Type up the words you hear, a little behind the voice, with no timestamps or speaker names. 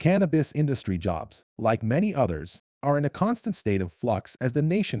Cannabis industry jobs, like many others, are in a constant state of flux as the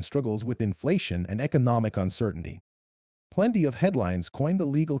nation struggles with inflation and economic uncertainty. Plenty of headlines coin the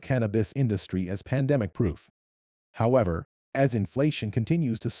legal cannabis industry as pandemic-proof. However, as inflation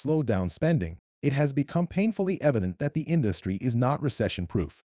continues to slow down spending, it has become painfully evident that the industry is not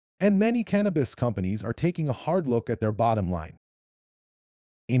recession-proof, and many cannabis companies are taking a hard look at their bottom line.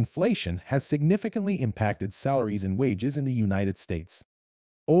 Inflation has significantly impacted salaries and wages in the United States.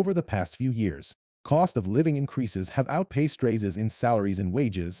 Over the past few years, cost of living increases have outpaced raises in salaries and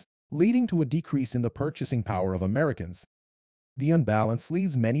wages, leading to a decrease in the purchasing power of Americans. The unbalance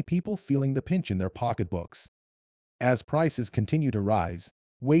leaves many people feeling the pinch in their pocketbooks. As prices continue to rise,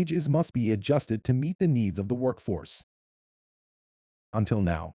 wages must be adjusted to meet the needs of the workforce. Until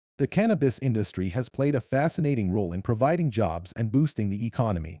now, the cannabis industry has played a fascinating role in providing jobs and boosting the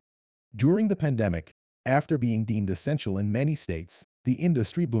economy. During the pandemic, after being deemed essential in many states, the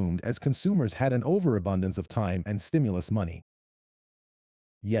industry boomed as consumers had an overabundance of time and stimulus money.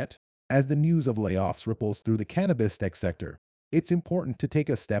 Yet, as the news of layoffs ripples through the cannabis tech sector, it's important to take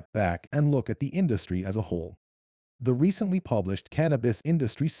a step back and look at the industry as a whole. The recently published Cannabis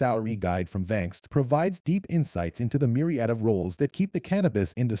Industry Salary Guide from Vangst provides deep insights into the myriad of roles that keep the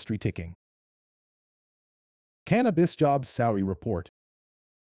cannabis industry ticking. Cannabis Jobs Salary Report.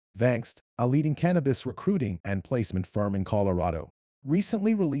 Vangst, a leading cannabis recruiting and placement firm in Colorado,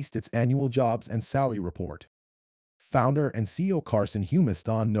 recently released its annual jobs and salary report. Founder and CEO Carson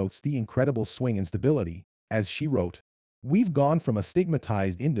Humiston notes the incredible swing in stability, as she wrote, "We've gone from a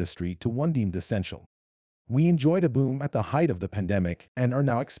stigmatized industry to one deemed essential. We enjoyed a boom at the height of the pandemic and are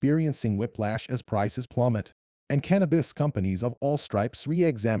now experiencing whiplash as prices plummet, and cannabis companies of all stripes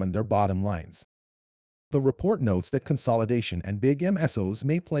re-examine their bottom lines." The report notes that consolidation and big MSOs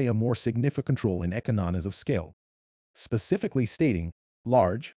may play a more significant role in economies of scale, specifically stating,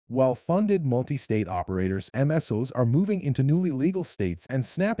 large, well-funded multi-state operators MSOs are moving into newly legal states and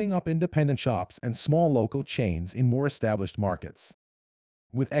snapping up independent shops and small local chains in more established markets.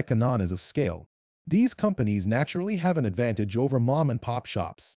 With economies of scale, these companies naturally have an advantage over mom-and-pop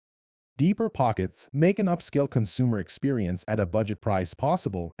shops. Deeper pockets make an upscale consumer experience at a budget price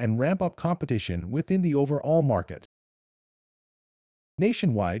possible and ramp up competition within the overall market.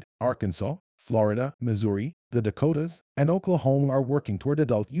 Nationwide, Arkansas, Florida, Missouri, the Dakotas, and Oklahoma are working toward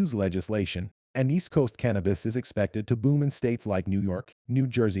adult use legislation, and East Coast cannabis is expected to boom in states like New York, New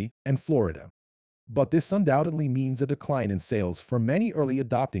Jersey, and Florida. But this undoubtedly means a decline in sales for many early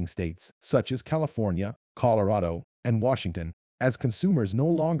adopting states, such as California, Colorado, and Washington, as consumers no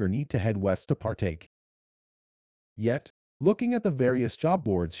longer need to head west to partake. Yet, looking at the various job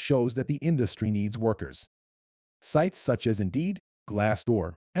boards shows that the industry needs workers. Sites such as Indeed,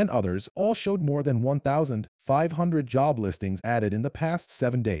 Glassdoor, and others all showed more than 1,500 job listings added in the past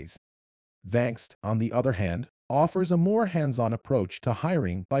 7 days. Vangst, on the other hand, offers a more hands-on approach to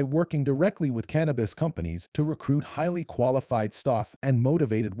hiring by working directly with cannabis companies to recruit highly qualified staff and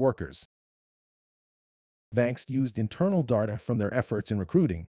motivated workers. Vangst used internal data from their efforts in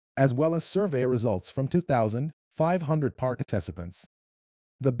recruiting, as well as survey results from 2,500 participants.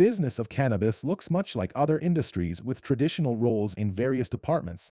 The business of cannabis looks much like other industries with traditional roles in various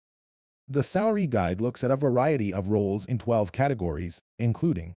departments. The salary guide looks at a variety of roles in 12 categories,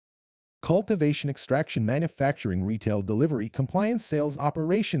 including cultivation, extraction, manufacturing, retail, delivery, compliance, sales,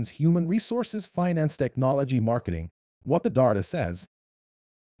 operations, human resources, finance, technology, marketing. What the data says.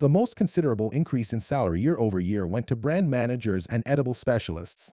 The most considerable increase in salary year over year went to brand managers and edible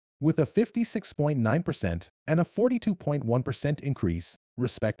specialists, with a 56.9% and a 42.1% increase,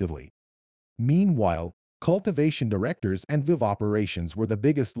 respectively. Meanwhile, cultivation directors and VIV operations were the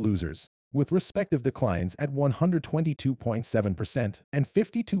biggest losers, with respective declines at 122.7% and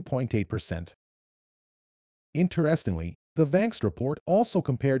 52.8%. Interestingly, the Vangst report also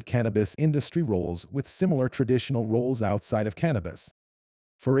compared cannabis industry roles with similar traditional roles outside of cannabis.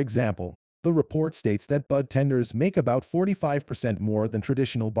 For example, the report states that bud tenders make about 45% more than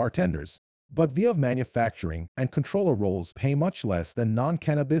traditional bartenders, but VIV manufacturing and controller roles pay much less than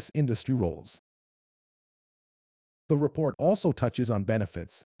non-cannabis industry roles. The report also touches on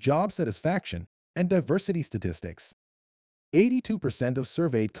benefits, job satisfaction, and diversity statistics. 82% of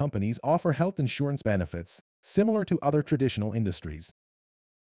surveyed companies offer health insurance benefits, similar to other traditional industries.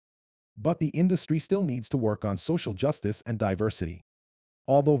 But the industry still needs to work on social justice and diversity.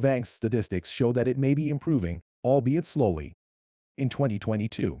 Although Vangst statistics show that it may be improving, albeit slowly. In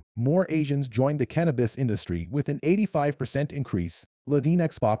 2022, more Asians joined the cannabis industry with an 85% increase,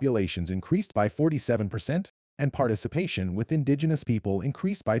 Latinx populations increased by 47%, and participation with indigenous people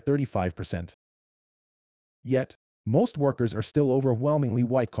increased by 35%. Yet, Most workers are still overwhelmingly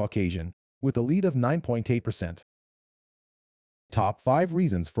white Caucasian, with a lead of 9.8%. Top 5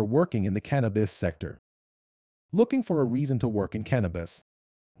 reasons for working in the cannabis sector. Looking for a reason to work in cannabis.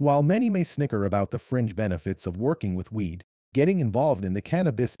 While many may snicker about the fringe benefits of working with weed, getting involved in the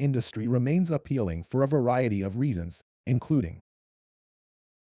cannabis industry remains appealing for a variety of reasons, including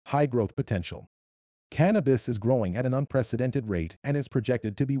high growth potential. Cannabis is growing at an unprecedented rate and is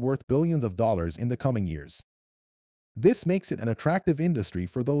projected to be worth billions of dollars in the coming years. This makes it an attractive industry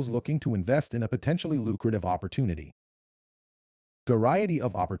for those looking to invest in a potentially lucrative opportunity. Variety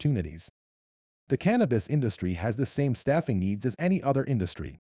of opportunities. The cannabis industry has the same staffing needs as any other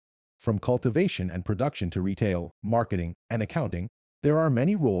industry. From cultivation and production to retail, marketing, and accounting, there are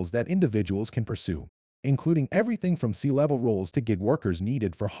many roles that individuals can pursue, including everything from C-level roles to gig workers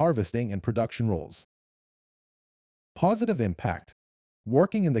needed for harvesting and production roles. Positive impact.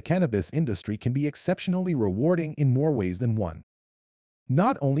 Working in the cannabis industry can be exceptionally rewarding in more ways than one.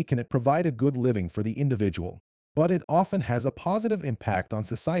 Not only can it provide a good living for the individual, but it often has a positive impact on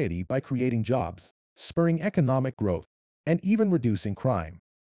society by creating jobs, spurring economic growth, and even reducing crime.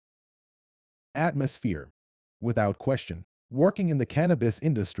 Atmosphere. Without question, working in the cannabis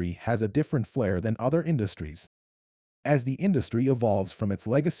industry has a different flair than other industries. As the industry evolves from its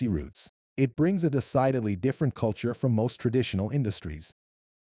legacy roots, it brings a decidedly different culture from most traditional industries.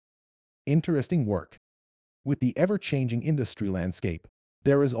 Interesting work. With the ever-changing industry landscape,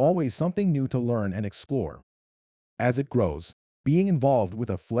 there is always something new to learn and explore. As it grows, being involved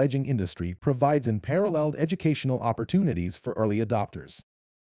with a fledgling industry provides unparalleled educational opportunities for early adopters.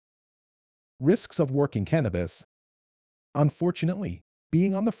 Risks of working cannabis. Unfortunately,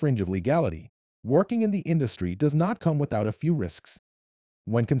 being on the fringe of legality, working in the industry does not come without a few risks.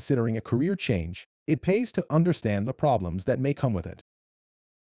 When considering a career change, it pays to understand the problems that may come with it.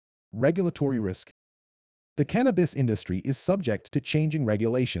 Regulatory risk. The cannabis industry is subject to changing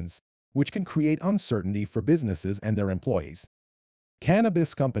regulations, which can create uncertainty for businesses and their employees.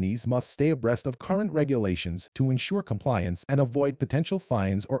 Cannabis companies must stay abreast of current regulations to ensure compliance and avoid potential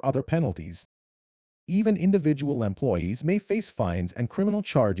fines or other penalties. Even individual employees may face fines and criminal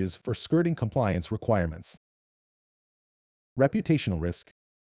charges for skirting compliance requirements. Reputational risk.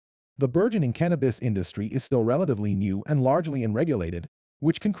 The burgeoning cannabis industry is still relatively new and largely unregulated,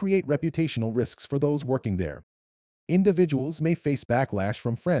 which can create reputational risks for those working there. Individuals may face backlash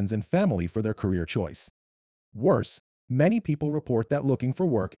from friends and family for their career choice. Worse, many people report that looking for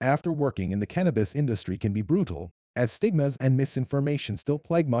work after working in the cannabis industry can be brutal, as stigmas and misinformation still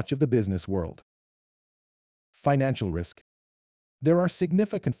plague much of the business world. Financial risk. There are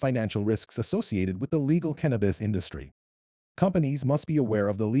significant financial risks associated with the legal cannabis industry. Companies must be aware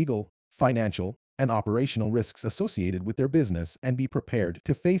of the legal, financial, and operational risks associated with their business and be prepared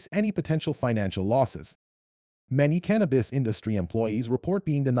to face any potential financial losses. Many cannabis industry employees report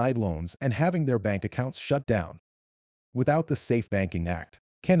being denied loans and having their bank accounts shut down. Without the SAFE Banking Act,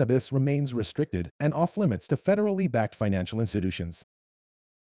 cannabis remains restricted and off-limits to federally backed financial institutions.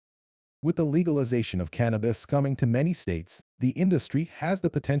 With the legalization of cannabis coming to many states, the industry has the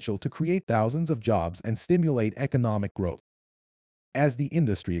potential to create thousands of jobs and stimulate economic growth. As the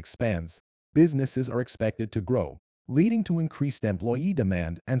industry expands, businesses are expected to grow, leading to increased employee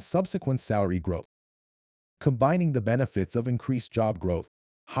demand and subsequent salary growth. Combining the benefits of increased job growth,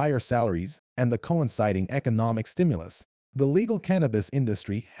 higher salaries, and the coinciding economic stimulus, the legal cannabis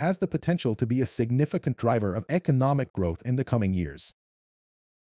industry has the potential to be a significant driver of economic growth in the coming years.